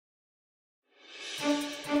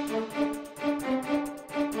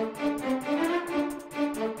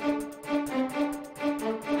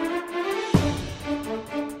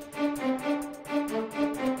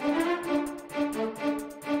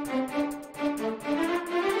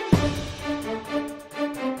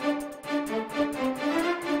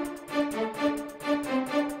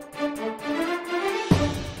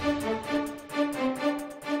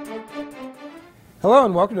Hello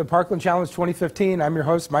and welcome to Parkland Challenge 2015. I'm your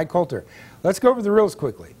host, Mike Coulter. Let's go over the rules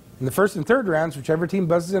quickly. In the first and third rounds, whichever team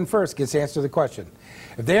buzzes in first gets to answer the question.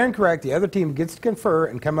 If they are incorrect, the other team gets to confer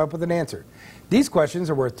and come up with an answer. These questions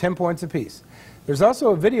are worth 10 points apiece. There's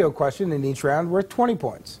also a video question in each round worth 20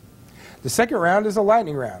 points. The second round is a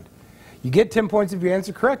lightning round. You get 10 points if you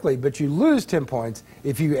answer correctly, but you lose 10 points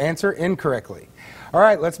if you answer incorrectly. All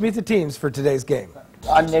right, let's meet the teams for today's game.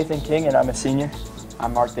 I'm Nathan King, and I'm a senior.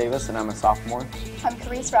 I'm Mark Davis, and I'm a sophomore. I'm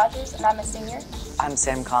Carice Rogers, and I'm a senior. I'm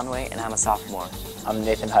Sam Conway, and I'm a sophomore. I'm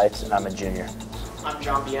Nathan Heights, and I'm a junior. I'm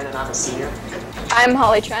John Bien, and I'm a senior. I'm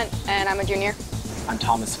Holly Trent, and I'm a junior. I'm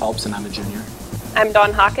Thomas Phelps, and I'm a junior. I'm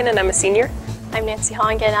Dawn Hawken, and I'm a senior. I'm Nancy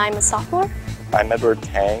Honga, and I'm a sophomore. I'm Edward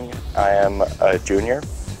Tang. I am a junior.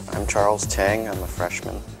 I'm Charles Tang. I'm a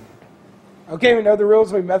freshman. Okay, we know the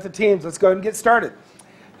rules. We met the teams. Let's go ahead and get started.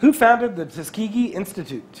 Who founded the Tuskegee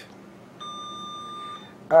Institute?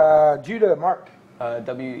 Judah, Mark.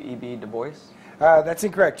 W.E.B. Du Bois. That's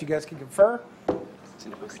incorrect. You guys can confer. Is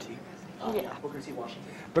it Booker T? Yeah. Booker T. Washington.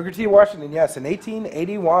 Booker T. Washington, yes, in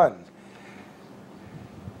 1881.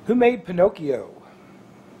 Who made Pinocchio?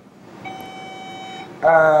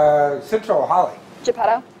 Central, Holly.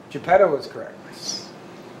 Geppetto. Geppetto is correct.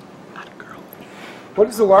 Not a girl. What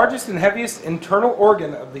is the largest and heaviest internal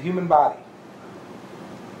organ of the human body?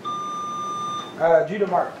 Judah,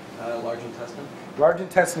 Mark. Large intestine. Large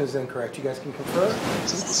intestine is incorrect. You guys can confer.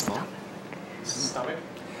 Is this the stomach? This is the stomach.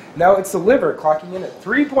 No, it's the liver, clocking in at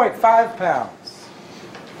 3.5 pounds.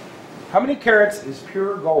 How many carats is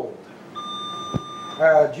pure gold?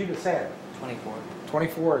 Judah, Sam. 24.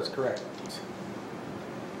 24 is correct.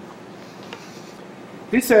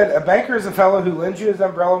 Who said, a banker is a fellow who lends you his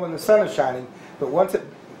umbrella when the sun is shining, but wants it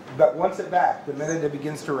back the minute it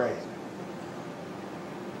begins to rain?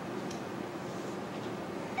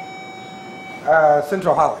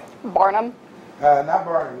 Central, Holly. Barnum. Not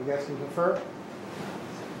Barnum. You guys can confer.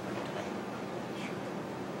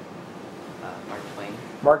 Mark Twain.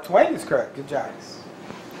 Mark Twain is correct. Good job.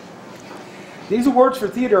 These awards for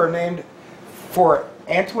theater are named for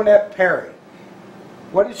Antoinette Perry.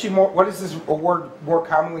 What is this award more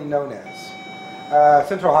commonly known as?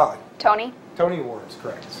 Central, Holly. Tony. Tony Awards,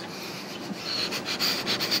 correct.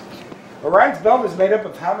 Orion's belt is made up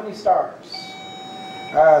of how many stars?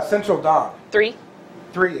 Central, Dawn. 3.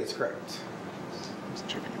 3 is correct.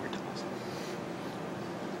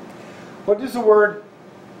 What does the word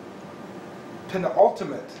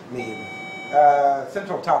penultimate mean?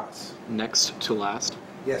 Central, Thomas. Next to last.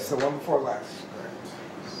 Yes, the one before last. Correct.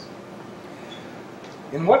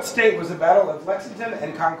 In what state was the Battle of Lexington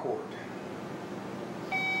and Concord?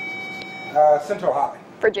 Central, Holly.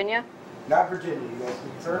 Virginia. Not Virginia. You guys can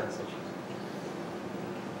confer.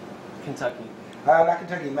 Kentucky. Not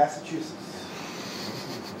Kentucky, Massachusetts.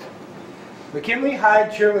 McKinley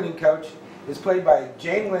Hyde cheerleading coach is played by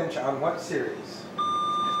Jane Lynch on what series?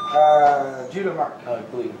 Judah, Mark.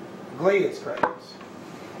 Glee. Glee is correct.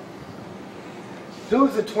 Who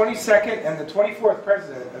is the 22nd and the 24th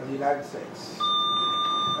President of the United States?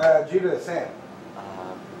 Judah, Sam.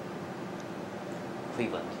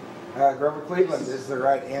 Cleveland. Grover Cleveland is the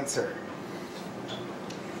right answer.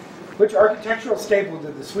 Which architectural staple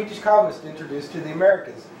did the Swedish colonists introduce to the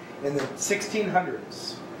Americas in the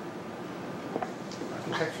 1600s?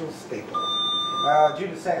 Architectural staple.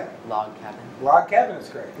 Judah, Sam. Log cabin. Log cabin is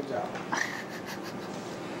correct. Good job.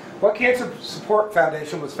 What cancer support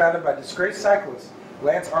foundation was founded by disgraced cyclist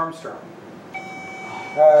Lance Armstrong?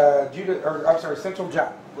 Central,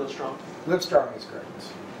 John. Livestrong. Livestrong is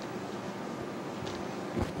correct.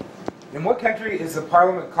 In what country is the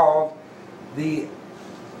parliament called the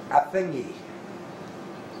Althingi?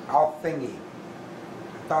 Althingi.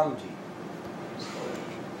 Althingi.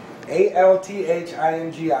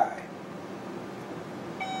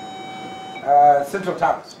 Central,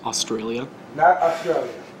 Thomas. Australia. Not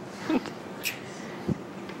Australia.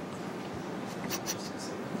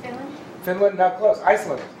 Finland. Finland, not close.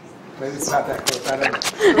 Iceland. Maybe it's not that close. I don't know.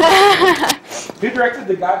 Who directed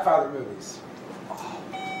the Godfather movies?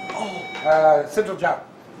 Central, John.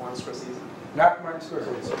 Martin Scorsese. Not Martin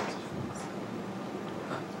Scorsese.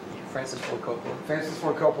 Francis Ford Coppola. Francis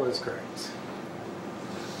Ford Coppola is correct.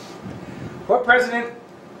 What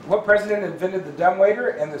president invented the dumbwaiter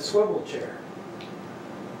and the swivel chair?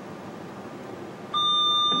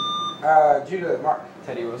 Judah, Mark.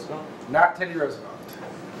 Teddy Roosevelt. Not Teddy Roosevelt.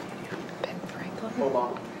 Ben Franklin.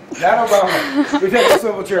 Obama. Not Obama. We've had the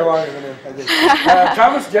swivel chair longer than him, I think.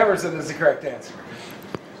 Thomas Jefferson is the correct answer.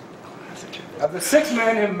 Of the 6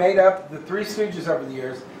 men who made up the Three Stooges over the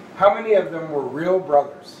years, how many of them were real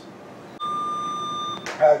brothers?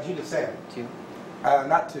 Judah, Sam. 2.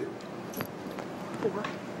 Not 2.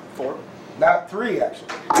 4. Not 3, actually.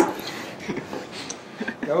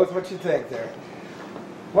 Go with what you think there.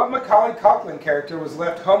 What Macaulay Culkin character was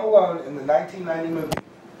left home alone in the 1990 movie?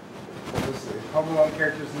 What was the home alone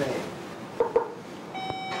character's name?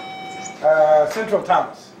 Central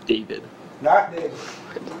Thomas. David. Not David.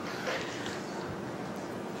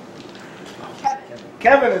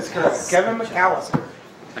 Kevin is correct. Kevin McAllister.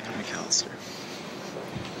 I got McAllister.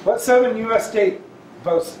 What southern U.S. state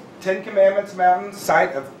boasts Ten Commandments Mountain,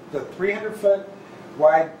 site of the 300-foot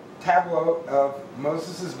wide tableau of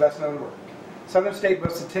Moses' best-known work? Southern state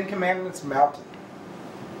boasts the Ten Commandments Mountain.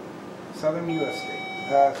 Southern U.S. state.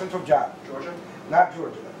 Central John. Georgia? Not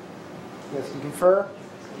Georgia. Yes, you confer?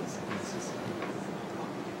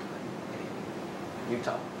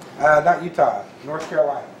 Utah. Not Utah. North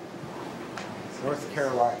Carolina. North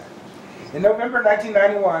Carolina. In November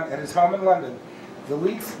 1991, at his home in London,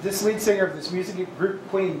 this lead singer of this music group,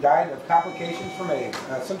 Queen, died of complications from AIDS.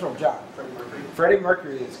 Central John. Freddie Mercury. Freddie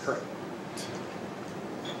Mercury is correct.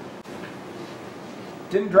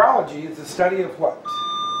 Dendrology is the study of what?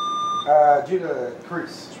 Judah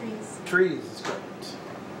Cruz. Trees. Trees is correct.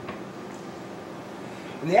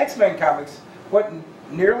 In the X-Men comics, what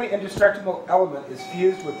nearly indestructible element is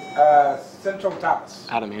fused with Central Thomas?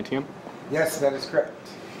 Adamantium. Yes, that is correct.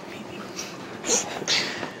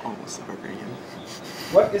 Almost the burger again.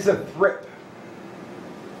 What is a thrip?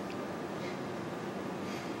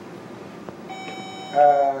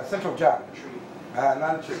 Central John. A tree.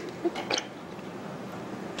 Not a tree.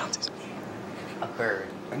 A bird.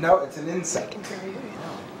 No, it's an insect.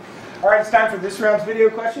 All right, it's time for this round's video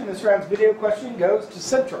question. This round's video question goes to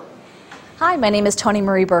Central. Hi, my name is Toni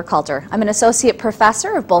Marie Burkhalter. I'm an associate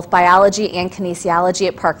professor of both biology and kinesiology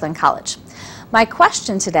at Parkland College. My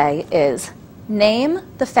question today is, name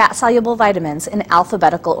the fat-soluble vitamins in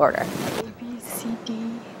alphabetical order. A, B, C, D,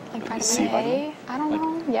 like vitamin C A? vitamin? I don't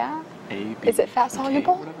know, yeah. A, B, Is it fat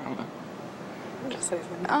soluble? K, whatever, I don't know.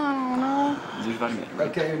 I don't know. There's vitamin A, right?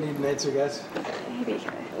 Okay, we need an answer, guys. Maybe.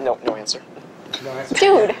 No answer. No answer.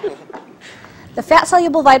 Dude. The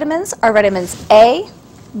fat-soluble vitamins are vitamins A,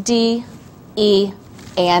 D, E,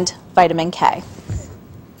 and vitamin K.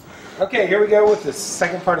 Okay, here we go with the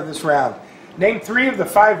second part of this round. Name 3 of the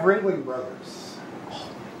 5 Ringling brothers.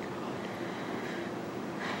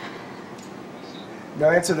 No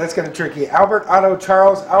answer, that's kind of tricky. Albert, Otto,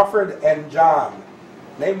 Charles, Alfred, and John.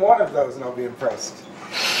 Name one of those and I'll be impressed.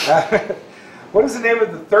 What is the name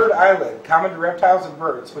of the third eyelid, common to reptiles and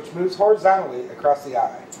birds, which moves horizontally across the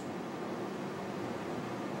eye?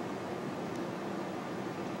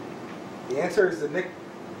 The answer is the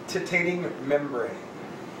nictitating membrane.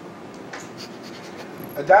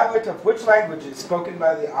 A dialect of which language is spoken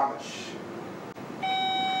by the Amish?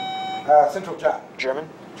 Central John. German?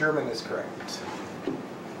 German is correct.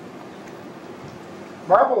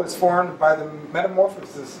 Marble is formed by the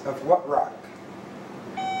metamorphosis of what rock?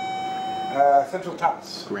 Central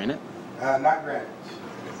Thomas. Granite? Not granite.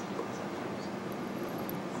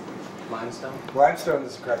 Limestone. Limestone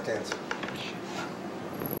is the correct answer.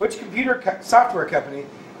 Which computer software company,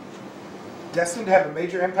 destined to have a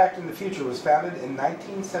major impact in the future, was founded in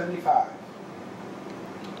 1975?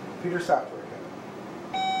 Computer software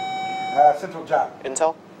company. Central John.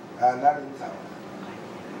 Intel? Not Intel.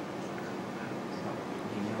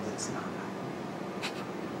 You know it's not.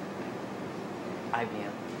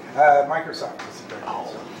 IBM. Microsoft is the correct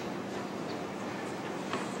answer.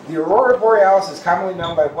 The Aurora Borealis is commonly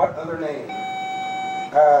known by what other name?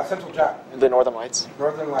 Central John. The Northern Lights?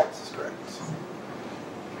 Northern Lights is correct.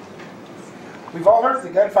 We've all heard of the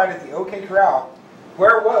gunfight at the OK Corral.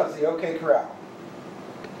 Where was the OK Corral?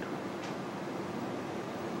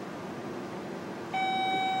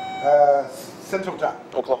 Central John.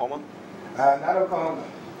 Oklahoma? Not Oklahoma.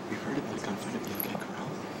 We heard about the gunfight at the OK Corral.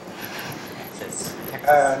 It's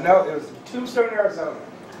Texas. No, it was Tombstone, Arizona.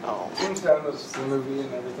 Oh. Tombstone was the movie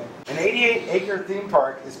and everything. An 88-acre theme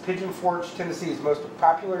park is Pigeon Forge, Tennessee's most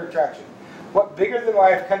popular attraction. What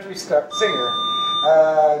bigger-than-life country singer?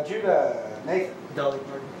 Judah, Nathan. Dolly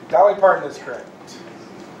Parton. Dolly Parton is correct.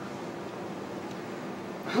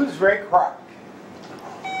 Who's Ray Kroc?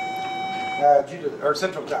 Judah or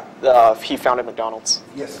Central John. He founded McDonald's.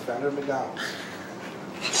 Yes, founder of McDonald's.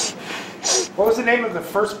 What was the name of the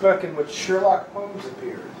first book in which Sherlock Holmes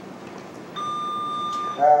appeared?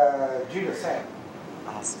 Judah, Sam.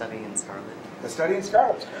 Study in Scarlet. A Study in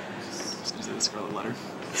Scarlet. Just gonna say the Scarlet Letter.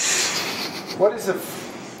 What is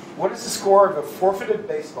the score of a forfeited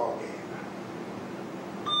baseball game?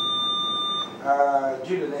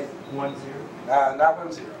 Judah, Nathan. 1-0. Not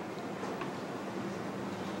 1-0.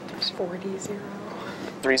 There's 40-0.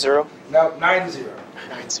 3-0. No, 9-0.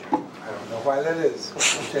 9-0. I don't know why that is.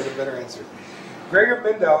 Wish I had a better answer. Gregor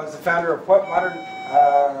Mendel is the founder of what modern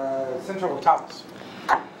Central Thomas?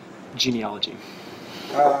 Genealogy.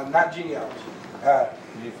 Not genealogy.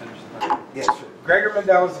 Did you finish the part? Yes, sure. Gregor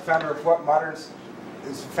Mendel is the founder of what modern? Is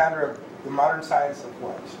the founder of the modern science of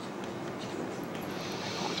what?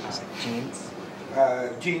 Genes.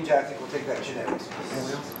 Genes, I think we'll take that genetics.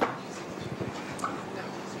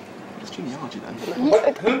 What's genealogy then?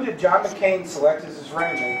 Whom did John McCain select as his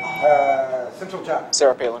running mate? Central John.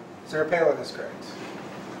 Sarah Palin. Sarah Palin is correct.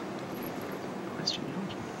 What's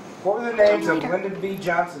genealogy? What were the names of Lyndon B.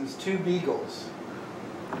 Johnson's two beagles?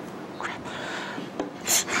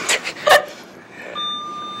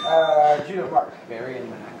 Judah Mark. Barry and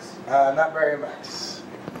Max. Not Barry and Max.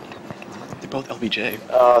 They're both LBJ.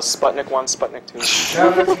 Sputnik 1, Sputnik 2.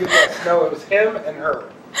 No, that's a good guess. No, it was him and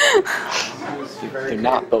her. They're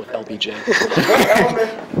not both LBJ. What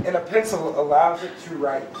element in a pencil allows it to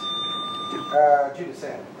write? Judah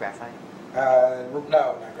Sam. Graphite. No,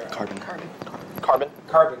 not graphite. Carbon. Carbon.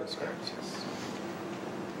 Carbon is correct, yes.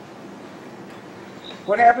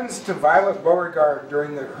 What happens to Violet Beauregard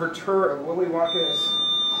during her tour of Willy Wonka's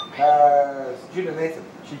Judah Nathan?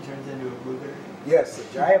 She turns into a blueberry. Yes, a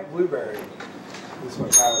giant blueberry is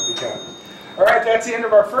what Violet becomes. All right, that's the end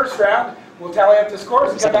of our first round. We'll tally up the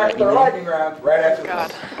scores and come back with our lightning round right after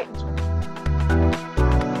this.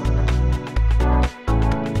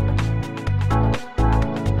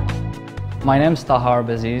 My name is Tahar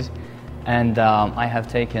Baziz, and I have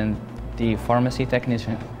taken the pharmacy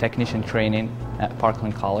technician training at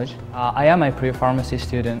Parkland College. I am a pre-pharmacy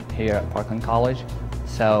student here at Parkland College,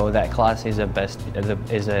 so that class is a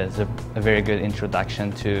very good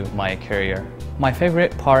introduction to my career. My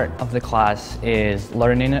favorite part of the class is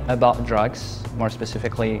learning about drugs, more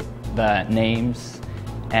specifically the names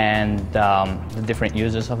and the different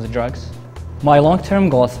uses of the drugs. My long-term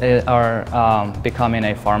goals are becoming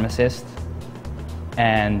a pharmacist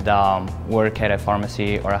and work at a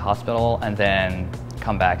pharmacy or a hospital, and then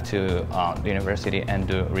come back to the university and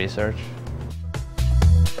do research.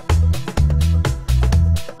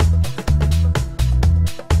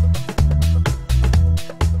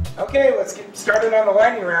 Okay, let's get started on the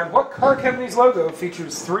lightning round. What car company's logo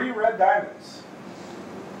features 3 red diamonds?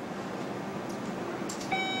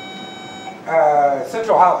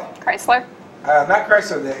 Central Holly. Chrysler. Not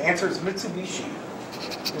Chrysler. The answer is Mitsubishi.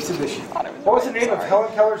 Mitsubishi. What was the name of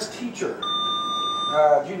Helen Keller's teacher?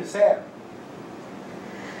 Judah Sam.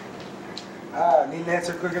 Need an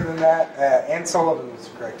answer quicker than that. Ann Sullivan was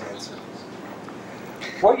the correct answer.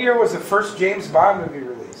 What year was the first James Bond movie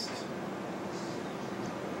released?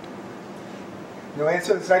 No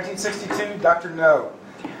answer. It's 1962. Dr. No.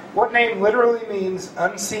 What name literally means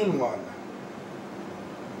unseen one?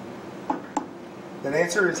 The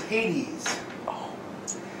answer is Hades.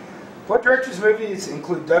 What director's movies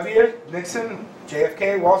include W, Nixon,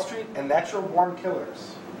 JFK, Wall Street, and Natural Born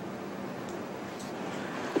Killers?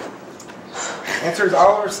 Answer is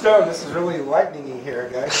Oliver Stone. This is really lightning-y here,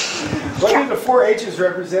 guys. What do the 4 H's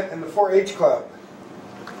represent in the 4-H Club?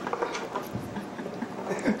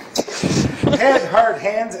 Head, heart,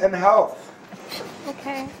 hands, and health.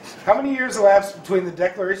 Okay. How many years elapsed between the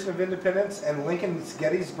Declaration of Independence and Lincoln's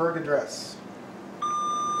Gettysburg Address?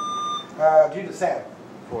 Judah Sam.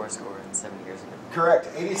 7 years ago. Correct.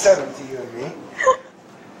 87 to you and me.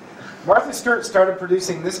 Martha Stewart started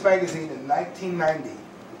producing this magazine in 1990.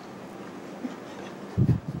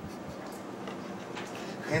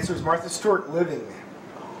 Answer is Martha Stewart living.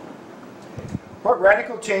 What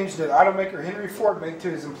radical change did automaker Henry Ford make to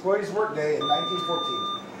his employees' workday in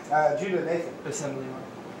 1914? Judah Nathan. Assembly line.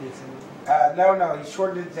 The assembly line. No, he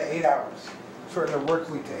shortened it to 8 hours. Shortened the work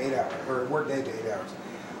week to 8 hours, or work day to 8 hours.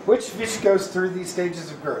 Which fish goes through these stages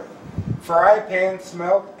of growth? Fry, pan,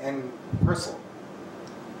 smelt, and bristle.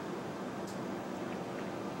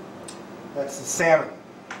 That's the salmon.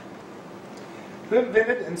 Who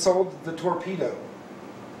invented and sold the torpedo?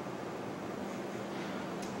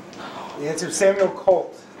 The answer is Samuel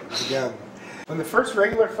Colt. Again. When the first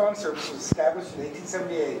regular phone service was established in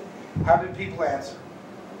 1878, how did people answer?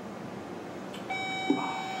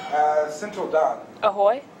 Central Dawn.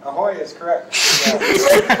 Ahoy. Ahoy is correct.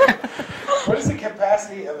 What is the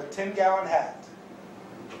capacity of a 10-gallon hat?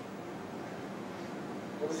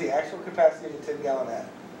 What is the actual capacity of a 10-gallon hat?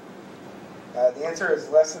 The answer is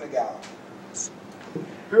less than a gallon.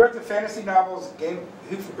 Who wrote the fantasy novels Game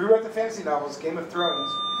of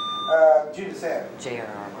Thrones? Judah Sam.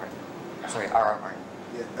 J.R.R. Martin. Sorry, R.R. Martin.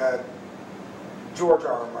 Yeah, George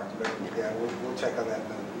R.R. Martin. But yeah, we'll check on that in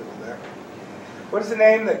the middle there. What is the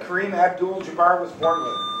name that Kareem Abdul-Jabbar was born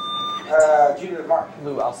with? Judah Mark.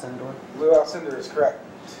 Lou Alcindor. Lou Alcindor is correct.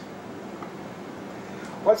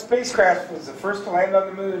 What spacecraft was the first to land on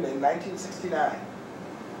the moon in 1969?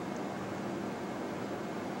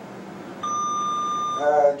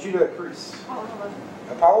 Judah Cruz.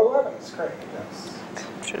 Apollo 11 is correct. Yes.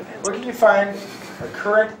 Where can you find a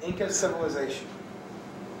current Inca civilization?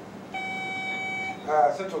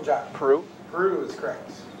 Central John. Peru. Peru is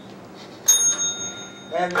correct.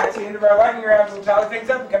 And that's the end of our lightning rounds. We'll tally things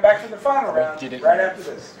up and come back to the final round right after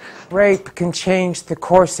this. Rape can change the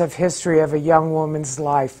course of history of a young woman's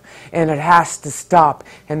life, and it has to stop,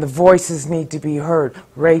 and the voices need to be heard.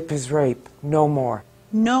 Rape is rape. No more.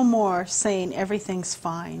 No more saying everything's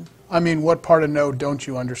fine. I mean, what part of no don't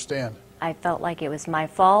you understand? I felt like it was my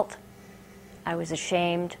fault. I was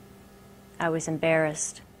ashamed. I was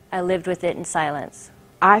embarrassed. I lived with it in silence.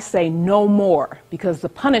 I say no more, because the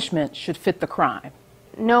punishment should fit the crime.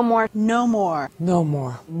 No more. No more. No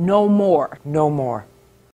more. No more. No more.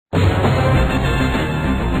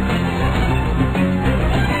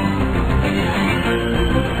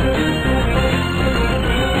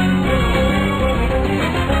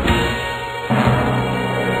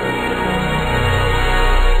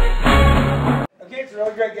 Okay, it's a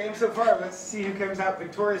really great game so far. Let's see who comes out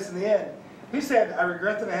victorious in the end. Who said, "I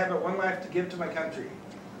regret that I have but one life to give to my country"?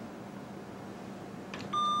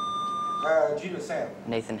 Judah Sam.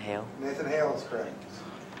 Nathan Hale. Nathan Hale is correct.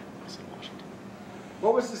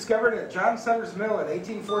 What was discovered at John Sutter's Mill in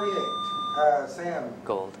 1848? Sam.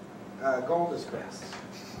 Gold. Gold is correct.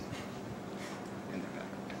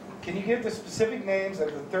 Can you give the specific names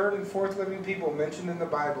of the third and fourth living people mentioned in the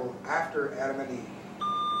Bible after Adam and Eve?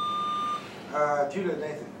 Judah,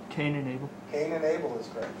 Nathan. Cain and Abel. Cain and Abel is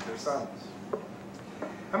correct. Their sons.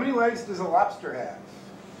 How many legs does a lobster have?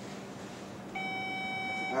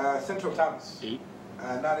 Central Thomas. 8.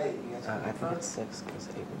 Not 8. I think it's 6 because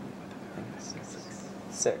Abel. I think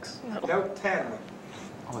it's 6. No, 10.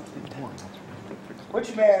 Oh, it's 10.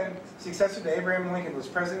 Which man, successor to Abraham Lincoln, was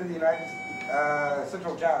president of the United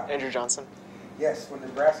Central John? Andrew Johnson. Yes, when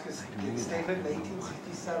Nebraska gained statehood in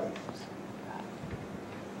 1867.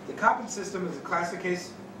 The Koppen system is a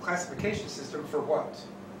classification system for what?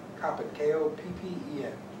 Koppen,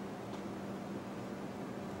 K-O-P-P-E-N.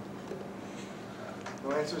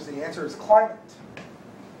 No answers. The answer is climate.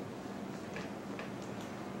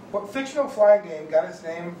 What fictional flying game got its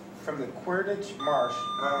name from the Quidditch Marsh?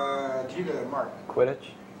 Judah, Mark.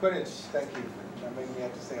 Quidditch. Quidditch, thank you for not making me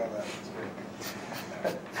have to say all that. That's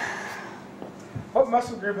great. What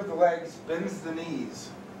muscle group of the legs bends the knees?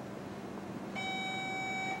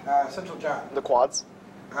 Central John. The quads.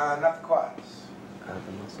 Not the quads. The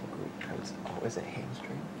muscle group. Is it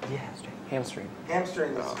hamstring? Yeah, hamstring.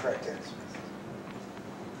 Hamstring is the correct answer.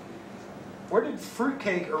 Where did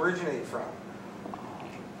fruitcake originate from?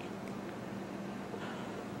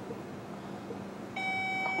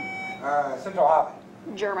 Central Holly.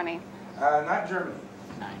 Germany. Not Germany.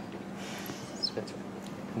 9. Switzerland.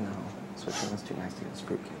 No, Switzerland's too nice to get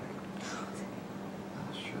fruitcake.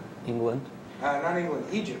 Sure. England. Not England.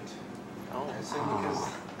 Egypt. Oh. I assume because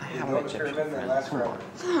I they have built an a Egyptian pyramid and they friend. last Come forever.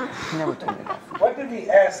 on. Never told me that. What did the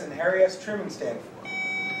S in Harry S. Truman stand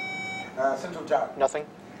for? Central John. Nothing.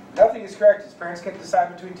 Nothing is correct. His parents couldn't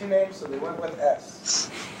decide between two names, so they went with S.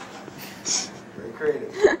 Very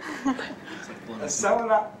creative. A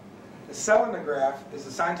selenograph is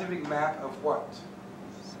a scientific map of what?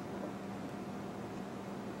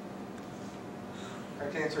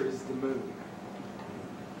 Correct answer is the moon.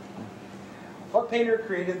 What painter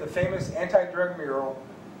created the famous anti-drug mural,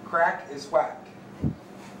 "Crack is Whack"?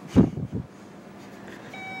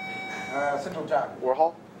 Central John.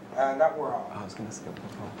 Warhol. Not Warhol. I was going to say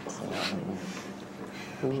Warhol.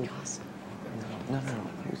 Who? No. You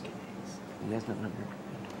guys don't know.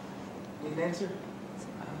 Need an answer?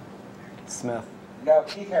 Smith. No,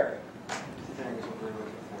 Keith Haring. Keith Haring is what we're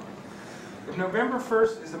looking for. If November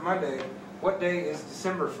 1st is a Monday, what day is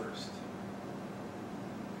December 1st?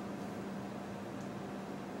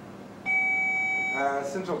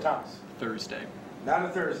 Central Thomas. Thursday. Not a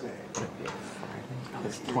Thursday.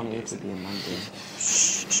 This 28th would be a Monday.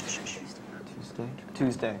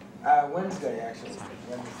 Tuesday. Wednesday, actually.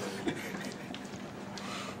 Wednesday.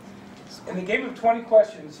 In the game of 20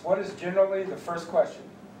 questions, what is generally the first question?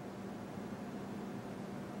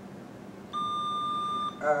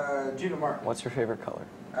 Judah Mark. What's your favorite color?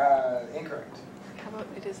 Incorrect. How about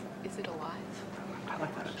is it alive? I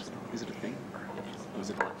like that. Is it a thing? Or is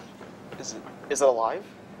it alive? Is it alive?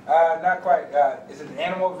 Not quite. Is it an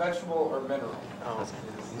animal, vegetable, or mineral? Oh. This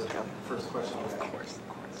is the first question. Of course.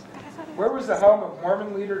 Where was the home of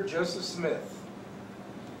Mormon leader Joseph Smith?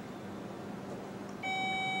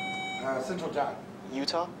 Central John.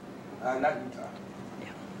 Utah? Not Utah.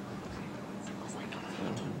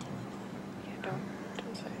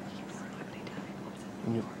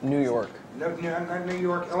 New York. No, not New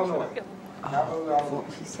York, Illinois. Not Illinois.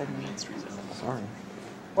 He said sorry.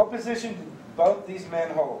 What position did both these men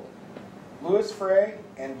hold? Louis Frey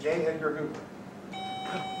and J. Edgar Hoover.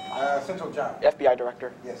 Central John. FBI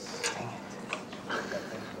director. Yes.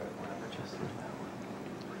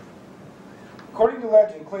 According to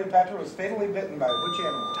legend, Cleopatra was fatally bitten by which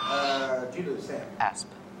animal? Judah, Sam. Asp.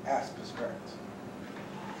 Asp is correct.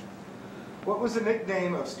 What was the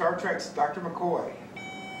nickname of Star Trek's Dr. McCoy?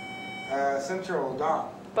 Central Dom.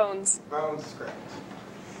 Bones. Bones is correct.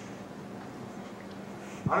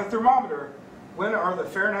 On a thermometer, when are the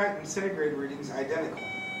Fahrenheit and centigrade readings identical?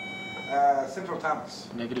 Central Thomas.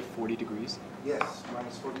 Negative 40 degrees. Yes,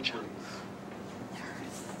 minus 40 degrees.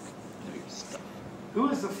 Who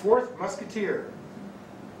is the fourth musketeer?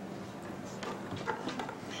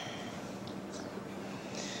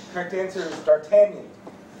 Correct answer is D'Artagnan.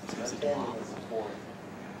 D'Artagnan is the fourth.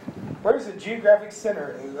 Where is the geographic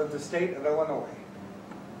center of the state of Illinois?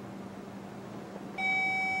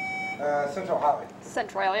 Central Holly.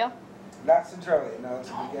 Centralia. Not Centralia. No, that's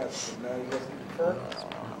a good guess. No, you guys can confirm?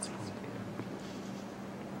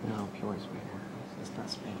 No, Peoria's way more. It's not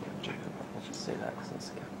Springfield. Let's just say that because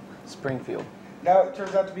it's Springfield. No, it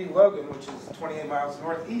turns out to be Logan, which is 28 miles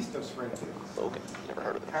northeast of Springfield. Logan. Never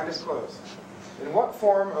heard of it. Kind of close. In what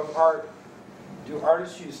form of art do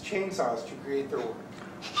artists use chainsaws to create their work?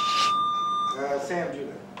 Sam,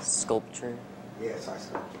 Judah. Sculpture. Yes, I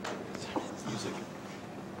sculpture. Music.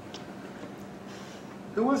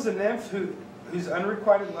 Who was the nymph whose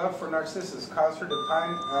unrequited love for Narcissus caused her to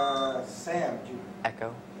pine? Sam, Judah.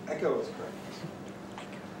 Echo. Echo is correct.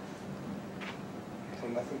 So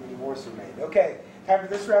nothing but divorce were made. Okay, time for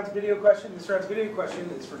this round's video question. This round's video question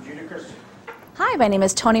is for Judah Christian. Hi, my name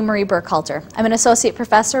is Toni Marie Burkhalter. I'm an associate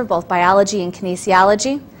professor of both biology and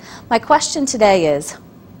kinesiology. My question today is,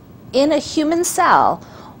 in a human cell,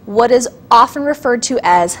 what is often referred to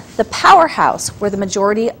as the powerhouse where the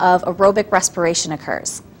majority of aerobic respiration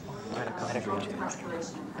occurs?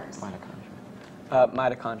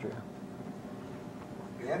 Mitochondria.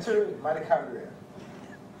 The answer is mitochondria.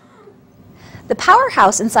 The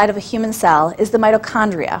powerhouse inside of a human cell is the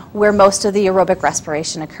mitochondria, where most of the aerobic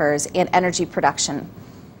respiration occurs and energy production.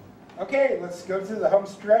 Okay, let's go to the home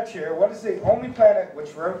stretch here. What is the only planet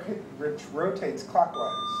which rotates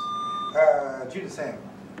clockwise? Judah, Sam.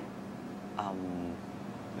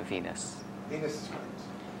 Venus. Venus is correct.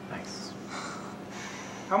 Nice.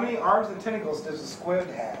 How many arms and tentacles does a squid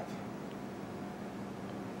have?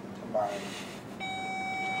 Combined.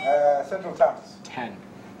 Central Thomas. 10.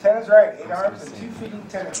 10 is right. 8 arms and 2 feet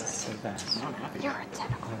tentacles. You're a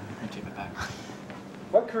tentacle. I take it back.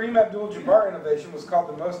 What Kareem Abdul-Jabbar innovation was called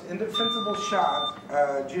the most indefensible shot?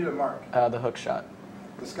 Judah, Mark. The hook shot.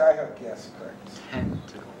 The sky hook, yes, correct. 10.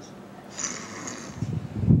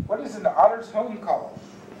 What is an otter's home called?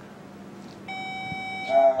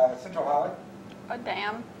 Central Holly? A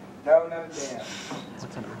dam. No, not a dam.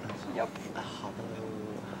 What's an otter? Yep. A hollow.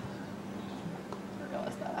 I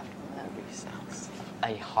realized that after that.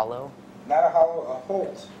 A hollow? Not a hollow, a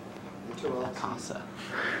holt. Casa.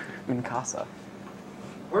 In casa.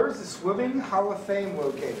 Where is the Swimming Hall of Fame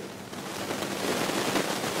located?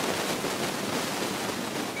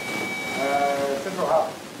 Central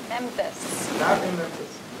Holly. Memphis. Not in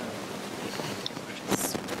Memphis.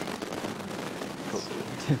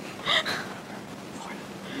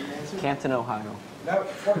 Canton, Ohio. No,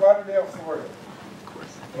 Fort Lauderdale, Florida. Of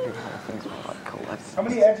course. I figured how things were like collapse. How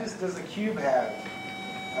many edges does a cube have?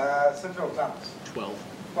 Central Thomas. 12.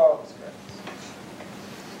 12 is correct.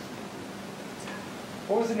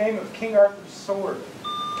 What was the name of King Arthur's sword?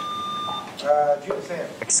 Judah, Sam.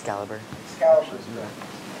 Excalibur. Excalibur is correct.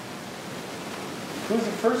 Who was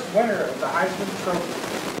the first winner of the Heisman Trophy?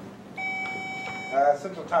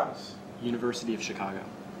 Central Thomas. University of Chicago.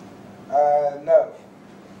 No.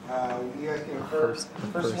 You guys can first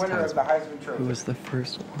winner of the Heisman Trophy. Who was the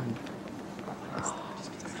first one?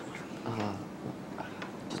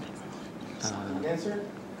 Answer?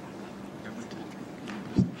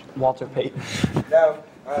 Walter Payton. No.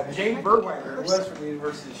 James Berwanger, who was from the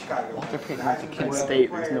University of Chicago. Walter Payton went to Kent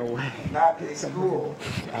State. There's no way. Not a school.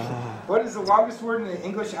 What is the longest word in the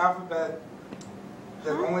English alphabet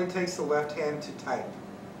that only takes the left hand to type?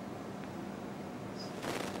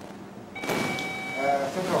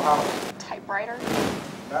 Central Holly. Typewriter.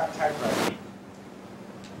 Not typewriter.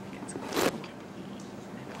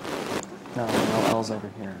 No L's over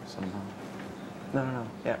here somehow. No.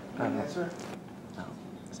 Yeah. Answer? No,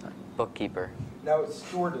 it's not. Bookkeeper. No, it's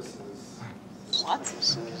stewardesses. What?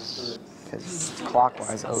 Because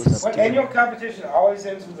clockwise O's What up to annual competition always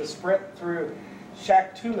ends with a sprint through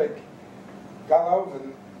Shaktoolik,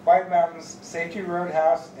 Golovin, White Mountains, Safety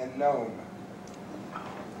Roadhouse, and Nome?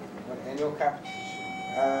 What annual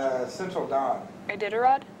competition? Central Dawn.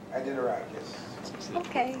 Iditarod? Iditarod, yes.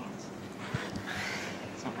 Okay.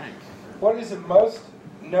 It's not right. What is the most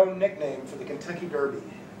known nickname for the Kentucky Derby?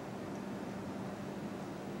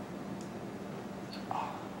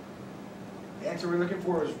 The answer we're looking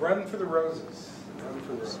for is Run for the Roses. Run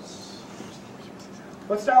for the Roses.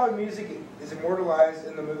 What style of music is immortalized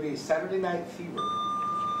in the movie Saturday Night Fever?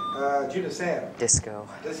 Judah, Sam. Disco.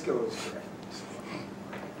 Disco is correct.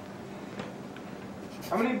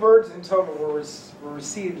 How many birds in total were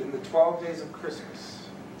received in the 12 days of Christmas?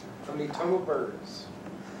 How many total birds?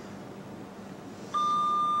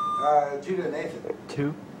 Judah, Nathan.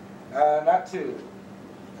 2. Not 2.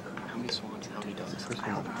 How many swans? How many doves? First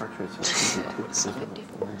one, partridge.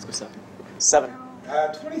 7.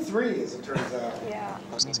 23, as it turns out. Yeah.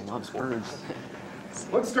 I was going to say Loves birds.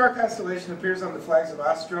 What star constellation appears on the flags of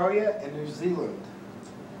Australia and New Zealand?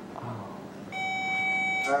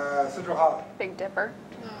 Central Holland. Big Dipper.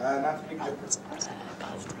 Not the Big Dipper.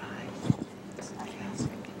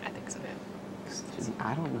 I think so.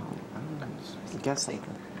 I don't know. Guess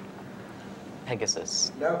something.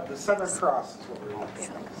 Pegasus. No, the Southern Cross is what we're looking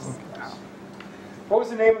for. What was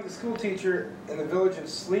the name of the school teacher in the village of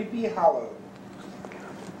Sleepy Hollow?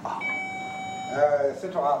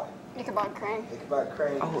 Central Holland. Ichabod Crane. Ichabod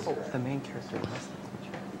Crane. Oh, is correct. the main character was that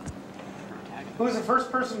teacher. Who was the first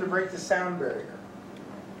person to break the sound barrier?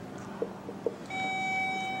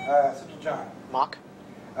 Central John. Mock.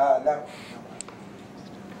 No. No.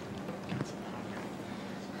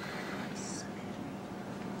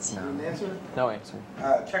 An answer? No answer.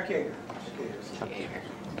 Chuck Yeager. Chuck Yeager.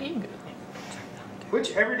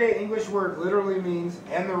 Which everyday English word literally means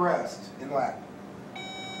 "and the rest" in Latin?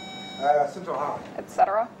 Central Holland.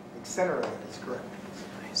 Etc. Etc. That's correct.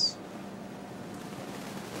 Nice.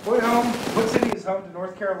 What city is home to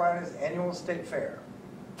North Carolina's annual state fair?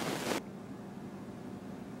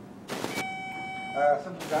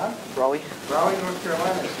 Central John? Raleigh. Raleigh, North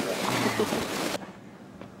Carolina is correct.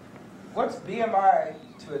 What's BMI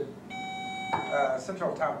to a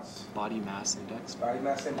Central Thomas? Body mass index. Body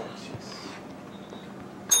mass index, yes.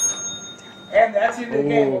 And that's the end of the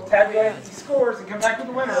game. We'll tabulate the scores and come back with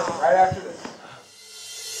the winner right after this.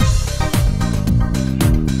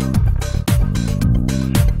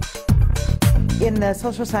 In the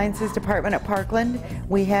Social Sciences Department at Parkland,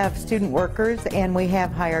 we have student workers and we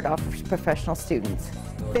have hired office professional students.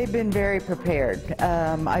 They've been very prepared.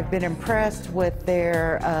 I've been impressed with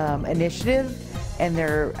their initiative and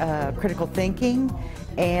their critical thinking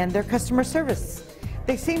and their customer service.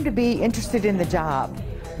 They seem to be interested in the job,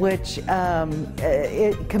 which I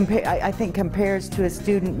think compares to a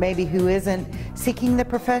student maybe who isn't seeking the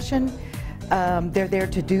profession. They're there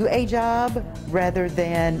to do a job rather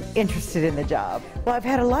than interested in the job. Well, I've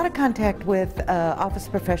had a lot of contact with office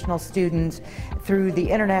professional students through the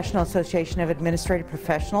International Association of Administrative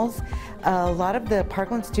Professionals. A lot of the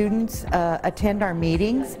Parkland students attend our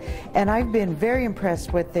meetings, and I've been very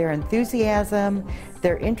impressed with their enthusiasm,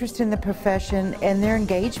 their interest in the profession, and their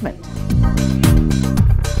engagement.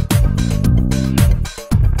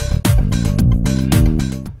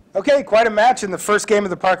 Okay, quite a match in the first game of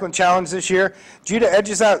the Parkland Challenge this year. Judah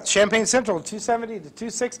edges out Champaign Central 270 to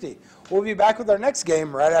 260. We'll be back with our next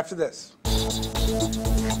game right after this.